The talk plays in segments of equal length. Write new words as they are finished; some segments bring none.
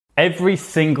Every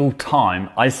single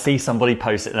time I see somebody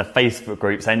post it in a Facebook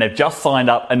group saying they've just signed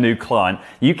up a new client,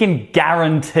 you can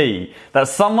guarantee that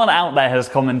someone out there has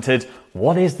commented,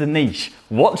 what is the niche?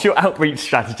 What's your outreach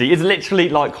strategy? It's literally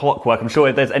like clockwork. I'm sure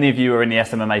if there's any of you who are in the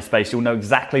SMMA space, you'll know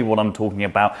exactly what I'm talking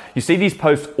about. You see these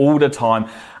posts all the time,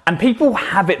 and people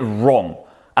have it wrong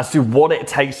as to what it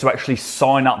takes to actually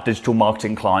sign up digital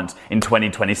marketing clients in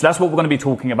 2020. So that's what we're going to be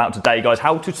talking about today, guys.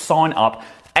 How to sign up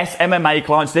SMMA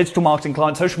clients, digital marketing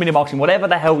clients, social media marketing, whatever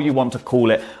the hell you want to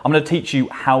call it. I'm going to teach you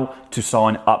how to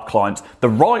sign up clients the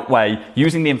right way,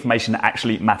 using the information that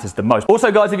actually matters the most. Also,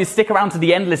 guys, if you stick around to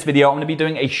the end of this video, I'm going to be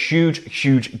doing a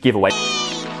huge giveaway.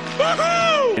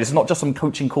 This is not just some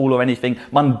coaching call or anything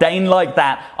mundane like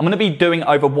that. I'm going to be doing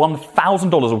over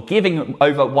 $1,000 or giving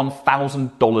over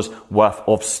 $1,000 worth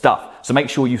of stuff. So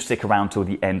make sure you stick around till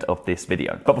the end of this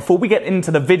video. But before we get into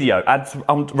the video, as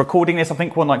I'm recording this, I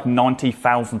think we're on like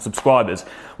 90,000 subscribers,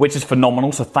 which is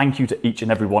phenomenal. So thank you to each and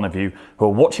every one of you who are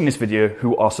watching this video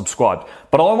who are subscribed.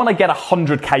 But I want to get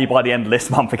 100K by the end of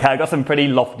this month, okay? I've got some pretty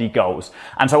lofty goals.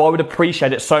 And so I would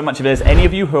appreciate it so much if there's any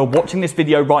of you who are watching this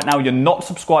video right now, you're not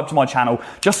subscribed to my channel,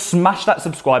 just smash that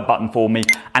subscribe button for me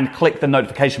and click the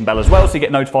notification bell as well so you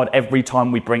get notified every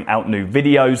time we bring out new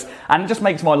videos. And it just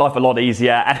makes my life a lot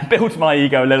easier and builds my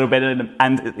ego a little bit,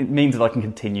 and it means that I can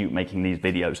continue making these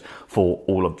videos for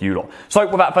all of you lot. So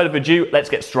without further ado, let's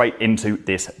get straight into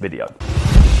this video.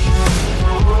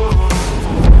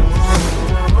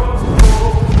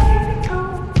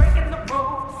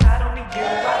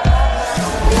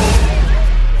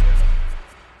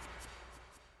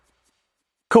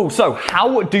 Cool, so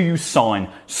how do you sign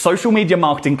social media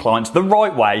marketing clients the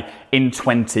right way in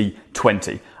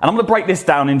 2020? And I'm going to break this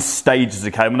down in stages,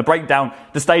 okay? I'm going to break down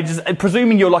the stages,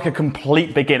 presuming you're like a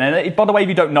complete beginner. And by the way, if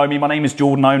you don't know me, my name is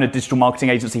Jordan. I own a digital marketing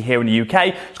agency here in the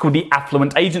UK. It's called The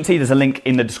Affluent Agency. There's a link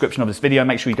in the description of this video.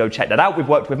 Make sure you go check that out. We've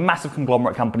worked with massive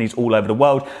conglomerate companies all over the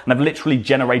world, and have literally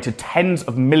generated tens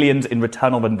of millions in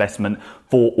return on investment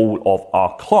for all of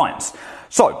our clients.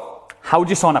 So, how would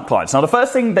you sign up clients? Now, the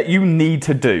first thing that you need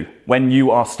to do when you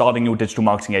are starting your digital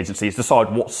marketing agency is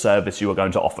decide what service you are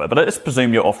going to offer. But let's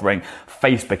presume you're offering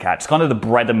Facebook ads, kind of the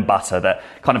bread and butter that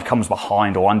kind of comes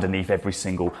behind or underneath every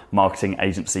single marketing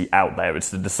agency out there.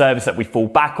 It's the service that we fall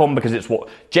back on because it's what,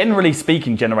 generally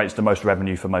speaking, generates the most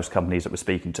revenue for most companies that we're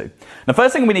speaking to. The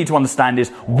first thing we need to understand is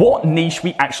what niche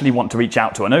we actually want to reach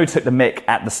out to. I know we took the mick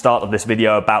at the start of this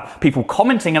video about people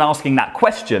commenting and asking that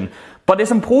question, but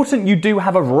it's important you do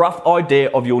have a rough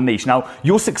idea of your niche. Now,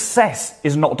 your success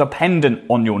is not dependent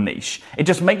on your niche. It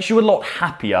just makes you a lot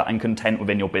happier and content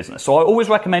within your business. So I always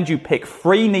recommend you pick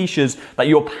 3 niches that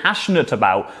you're passionate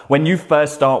about when you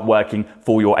first start working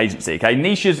for your agency, okay?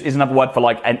 Niches is another word for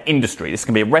like an industry. This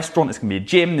can be a restaurant, this can be a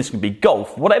gym, this can be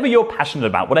golf, whatever you're passionate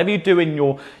about, whatever you do in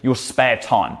your spare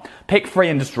time. Pick 3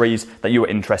 industries that you are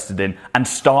interested in and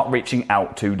start reaching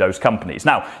out to those companies.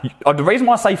 Now, the reason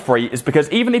why I say 3 is because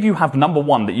even if you have number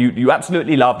 1 that you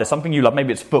absolutely love, there's something you love,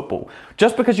 maybe it's football,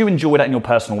 just because you enjoy that in your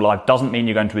personal life doesn't mean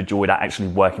you're going to enjoy that actually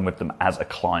working with them as a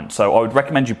client. So I would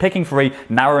recommend you picking 3,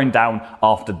 narrowing down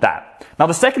after that. Now,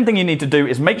 the second thing you need to do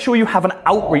is make sure you have an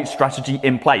outreach strategy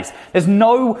in place. There's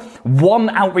no one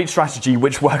outreach strategy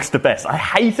which works the best. I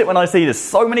hate it when I see this.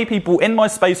 So many people in my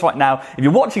space right now, if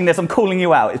you're watching this, I'm calling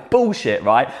you out. It's bullshit,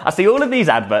 right? I see all of these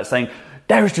adverts saying,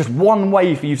 there is just one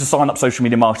way for you to sign up social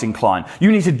media marketing client.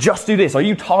 You need to just do this. Are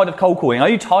you tired of cold calling? Are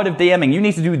you tired of DMing? You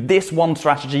need to do this one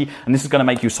strategy, and this is going to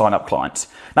make you sign up clients.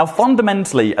 Now,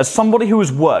 fundamentally, as somebody who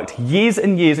has worked years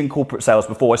and years in corporate sales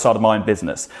before I started my own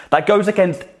business, that goes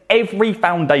against every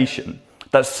foundation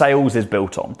that sales is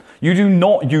built on. You do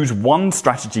not use one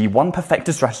strategy, one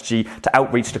perfected strategy to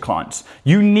outreach to clients.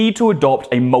 You need to adopt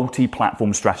a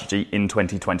multi-platform strategy in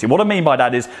 2020. What I mean by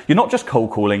that is you're not just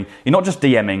cold calling, you're not just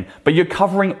DMing, but you're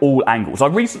covering all angles. I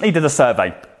recently did a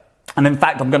survey. And in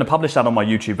fact, I'm going to publish that on my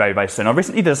YouTube very, very soon. I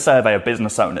recently did a survey of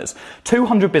business owners.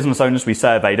 200 business owners we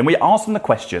surveyed, and we asked them the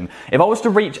question, if I was to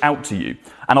reach out to you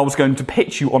and I was going to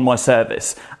pitch you on my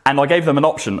service, and I gave them an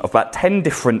option of about 10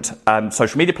 different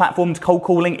social media platforms, cold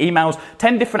calling, emails,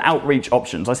 10 different outreach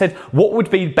options. I said, what would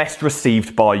be best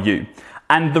received by you?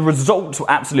 And the results were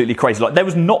absolutely crazy. Like, there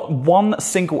was not one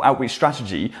single outreach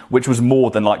strategy which was more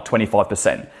than like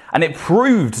 25%. And it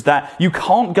proved that you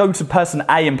can't go to person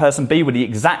A and person B with the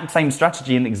exact same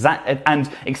strategy and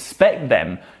expect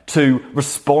them to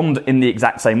respond in the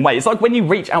exact same way. It's like when you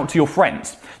reach out to your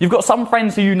friends. You've got some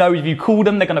friends who you know if you call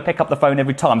them, they're going to pick up the phone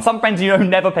every time. Some friends you know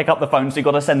never pick up the phone, so you've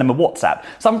got to send them a WhatsApp.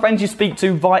 Some friends you speak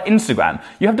to via Instagram.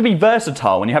 You have to be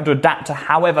versatile and you have to adapt to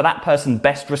however that person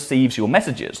best receives your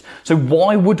messages. So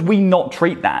why would we not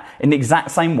treat that in the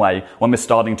exact same way when we're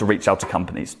starting to reach out to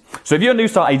companies? So if you're a new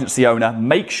start agency owner,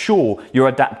 make sure you're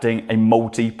adapting a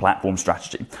multi-platform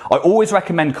strategy. I always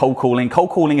recommend cold calling. Cold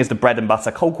calling is the bread and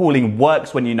butter. Cold calling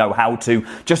works when you know how to.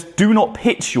 Just do not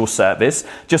pitch your service.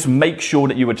 Just make sure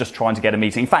that you are just trying to get a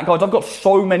meeting. In fact, guys, I've got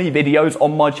so many videos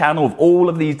on my channel of all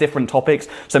of these different topics.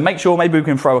 So make sure, maybe we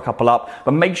can throw a couple up,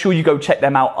 but make sure you go check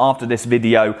them out after this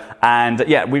video. And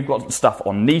yeah, we've got stuff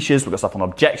on niches, we've got stuff on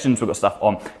objections, we've got stuff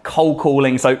on cold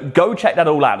calling. So go check that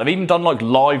all out. I've even done like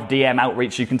live DM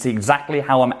outreach. You can see exactly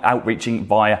how I'm outreaching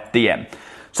via DM.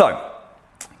 So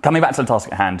coming back to the task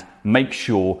at hand, make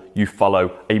sure you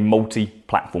follow a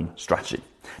multi-platform strategy.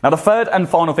 Now, the third and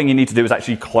final thing you need to do is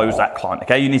actually close that client,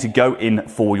 okay? You need to go in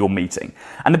for your meeting.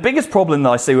 And the biggest problem that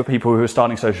I see with people who are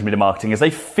starting social media marketing is they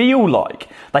feel like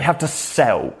they have to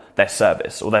sell their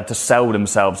service or they have to sell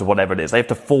themselves or whatever it is. They have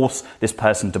to force this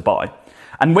person to buy.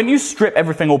 And when you strip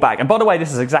everything all back, and by the way,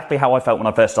 this is exactly how I felt when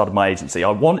I first started my agency.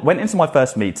 I went into my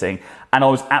first meeting and I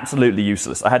was absolutely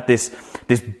useless. I had this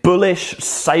bullish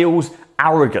sales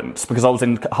arrogance because I was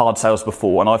in hard sales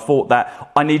before, and I thought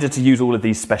that I needed to use all of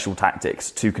these special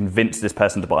tactics to convince this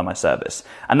person to buy my service.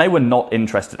 And they were not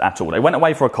interested at all. They went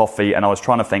away for a coffee and I was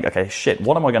trying to think, okay, shit,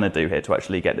 what am I going to do here to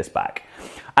actually get this back?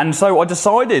 And so I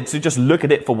decided to just look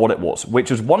at it for what it was,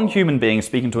 which was one human being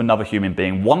speaking to another human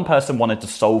being. One person wanted to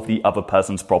solve the other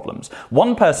person's problems.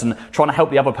 One person trying to help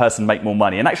the other person make more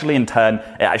money. And actually, in turn,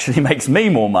 it actually makes me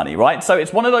more money, right? So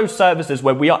it's one of those services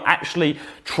where we are actually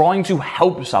trying to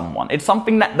help someone. It's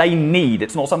something that they need.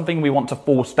 It's not something we want to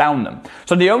force down them.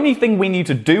 So the only thing we need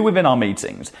to do within our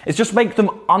meetings is just make them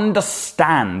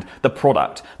understand the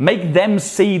product. Make them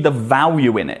see the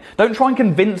value in it. Don't try and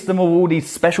convince them of all these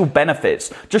special benefits.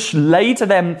 Just lay to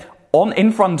them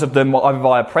in front of them, either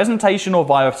via presentation or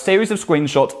via a series of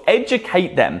screenshots,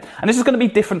 educate them. And this is going to be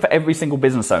different for every single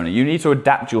business owner. You need to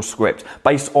adapt your script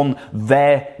based on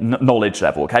their knowledge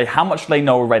level, okay? How much do they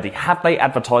know already? Have they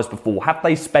advertised before? Have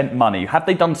they spent money? Have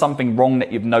they done something wrong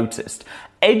that you've noticed?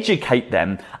 Educate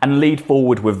them and lead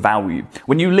forward with value.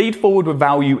 When you lead forward with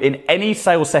value in any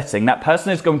sales setting, that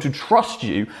person is going to trust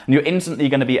you and you're instantly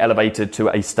going to be elevated to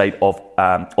a state of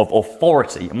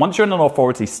authority. And once you're in an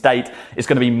authority state, it's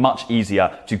going to be much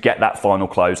easier to get that final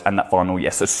close and that final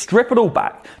yes. So strip it all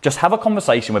back. Just have a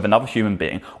conversation with another human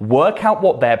being. Work out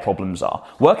what their problems are.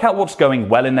 Work out what's going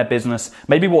well in their business,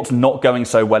 maybe what's not going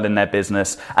so well in their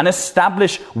business, and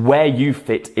establish where you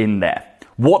fit in there.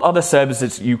 What are the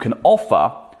services you can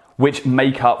offer which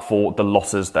make up for the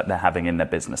losses that they're having in their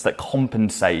business, that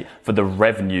compensate for the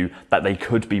revenue that they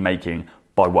could be making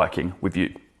by working with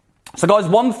you? So guys,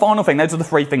 one final thing, those are the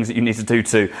 3 things that you need to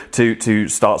do to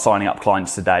start signing up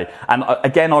clients today. And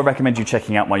again, I recommend you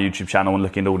checking out my YouTube channel and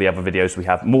looking at all the other videos we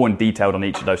have more in detail on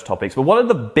each of those topics. But one of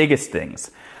the biggest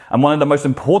things and one of the most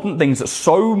important things that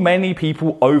so many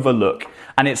people overlook,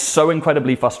 and it's so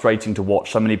incredibly frustrating to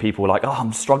watch, so many people are like, oh,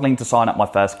 I'm struggling to sign up my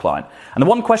first client. And the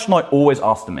one question I always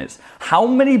ask them is, how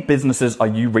many businesses are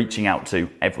you reaching out to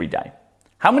every day?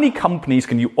 How many companies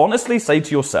can you honestly say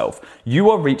to yourself, you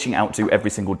are reaching out to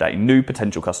every single day, new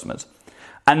potential customers?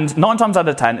 And 9 times out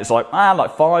of 10, it's like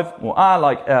 5,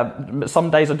 or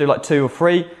some days I do like 2 or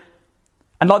 3.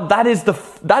 And like, that is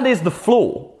the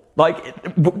flaw. Like,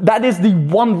 that is the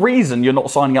one reason you're not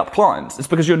signing up clients. It's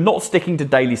because you're not sticking to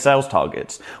daily sales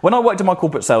targets. When I worked in my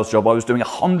corporate sales job, I was doing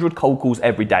 100 cold calls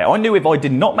every day. I knew if I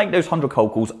did not make those 100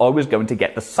 cold calls, I was going to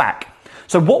get the sack.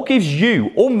 So what gives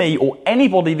you or me or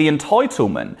anybody the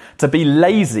entitlement to be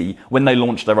lazy when they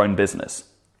launch their own business?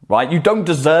 Right? You don't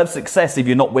deserve success if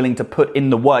you're not willing to put in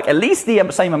the work, at least the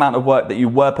same amount of work that you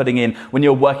were putting in when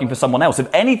you're working for someone else. If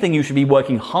anything, you should be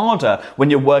working harder when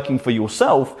you're working for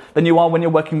yourself than you are when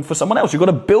you're working for someone else. You've got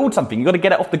to build something. You've got to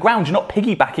get it off the ground. You're not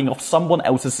piggybacking off someone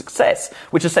else's success,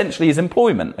 which essentially is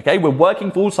employment. Okay? We're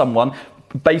working for someone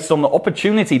based on the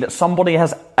opportunity that somebody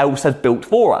else has built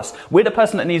for us. We're the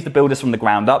person that needs to build this from the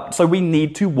ground up, so we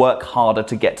need to work harder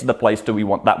to get to the place that we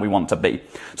want to be.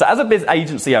 So as a biz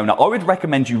agency owner, I would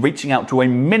recommend you reaching out to a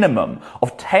minimum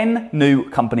of 10 new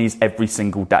companies every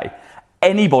single day.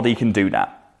 Anybody can do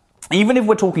that. Even if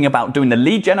we're talking about doing the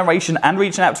lead generation and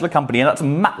reaching out to the company, and that's a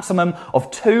maximum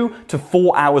of 2 to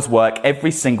 4 hours work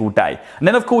every single day. And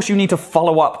then of course you need to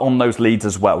follow up on those leads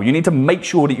as well. You need to make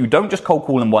sure that you don't just cold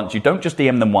call them once, you don't just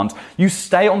DM them once, you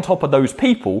stay on top of those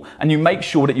people and you make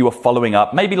sure that you are following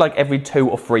up maybe like every 2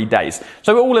 or 3 days.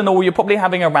 So all in all, you're probably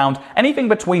having around anything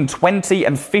between 20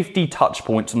 and 50 touch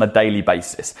points on a daily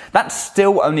basis. That's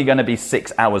still only going to be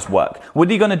 6 hours work. What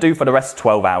are you going to do for the rest of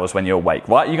 12 hours when you're awake,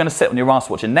 right? You're going to sit on your ass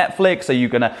watching Netflix. Are you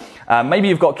going to, maybe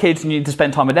you've got kids and you need to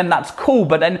spend time with them. That's cool.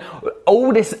 But then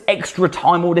all this extra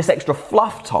time, all this extra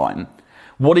fluff time,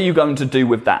 what are you going to do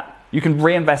with that? You can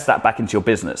reinvest that back into your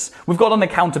business. We've got an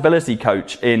accountability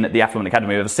coach in the Affluent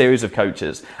Academy. We have a series of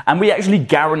coaches and we actually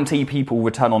guarantee people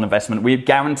return on investment. We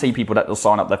guarantee people that they'll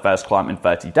sign up their first client in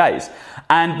 30 days.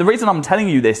 And the reason I'm telling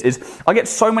you this is I get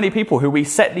so many people who we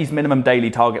set these minimum daily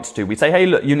targets to. We say, hey,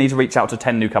 look, you need to reach out to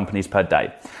 10 new companies per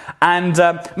day. And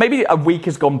maybe a week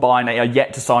has gone by and they are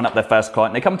yet to sign up their first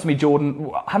client. They come to me, Jordan,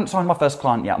 I haven't signed my first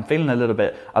client yet. I'm feeling a little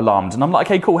bit alarmed. And I'm like,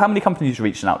 okay, cool. How many companies are you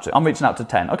reaching out to? I'm reaching out to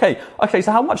 10. Okay,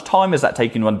 so how much time is that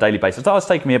taking you on a daily basis? Oh, it's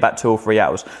taking me about 2 or 3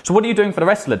 hours. So what are you doing for the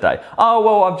rest of the day? Oh,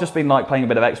 well, I've just been like playing a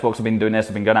bit of Xbox. I've been doing this.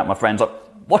 I've been going out with my friends. Like,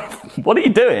 what are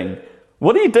you doing?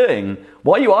 What are you doing?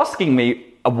 Why are you asking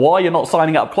me why you're not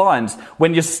signing up clients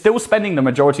when you're still spending the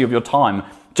majority of your time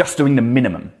just doing the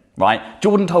minimum? Right?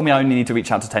 Jordan told me I only need to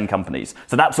reach out to 10 companies.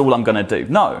 So that's all I'm going to do.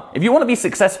 No. If you want to be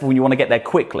successful and you want to get there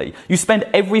quickly, you spend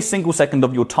every single second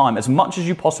of your time as much as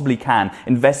you possibly can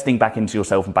investing back into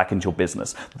yourself and back into your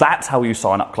business. That's how you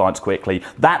sign up clients quickly.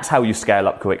 That's how you scale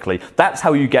up quickly. That's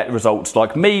how you get results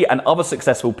like me and other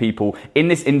successful people in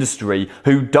this industry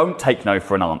who don't take no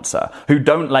for an answer, who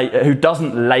doesn't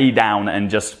lay down and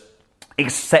just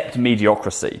accept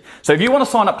mediocrity. So if you want to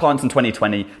sign up clients in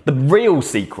 2020, the real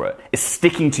secret is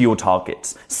sticking to your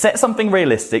targets. Set something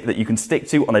realistic that you can stick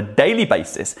to on a daily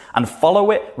basis and follow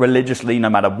it religiously no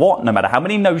matter what, no matter how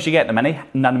many no's you get, no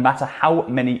matter how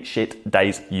many shit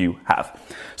days you have.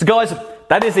 So guys,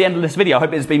 that is the end of this video. I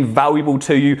hope it's been valuable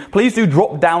to you. Please do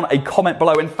drop down a comment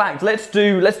below. In fact, let's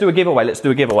do a giveaway.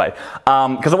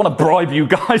 Because I want to bribe you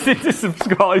guys into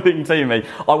subscribing to me.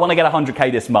 I want to get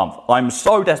 100K this month. I'm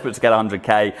so desperate to get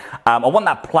 100K. I want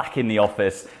that plaque in the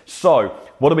office. So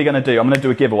what are we going to do? I'm going to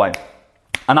do a giveaway.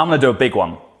 And I'm going to do a big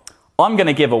one. I'm going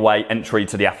to give away entry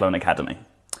to the Affluent Academy.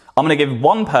 I'm going to give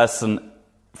one person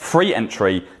free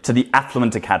entry to the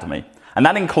Affluent Academy. And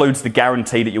that includes the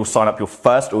guarantee that you'll sign up your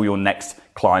first or your next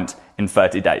client in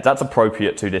 30 days. That's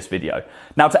appropriate to this video.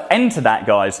 Now to enter that,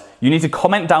 guys, you need to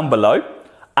comment down below.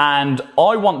 And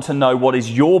I want to know what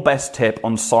is your best tip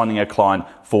on signing a client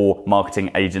for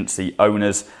marketing agency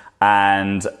owners.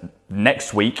 And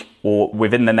next week or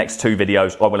within the next 2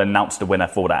 videos, I will announce the winner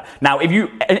for that. Now, if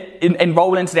you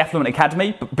enroll into the Affluent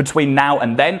Academy between now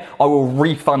and then, I will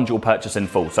refund your purchase in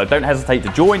full. So don't hesitate to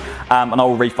join and I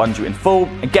will refund you in full.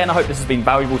 Again, I hope this has been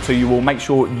valuable to you all. Make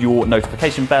sure your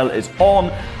notification bell is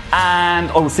on and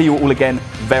I will see you all again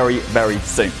very, very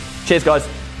soon. Cheers,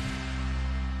 guys.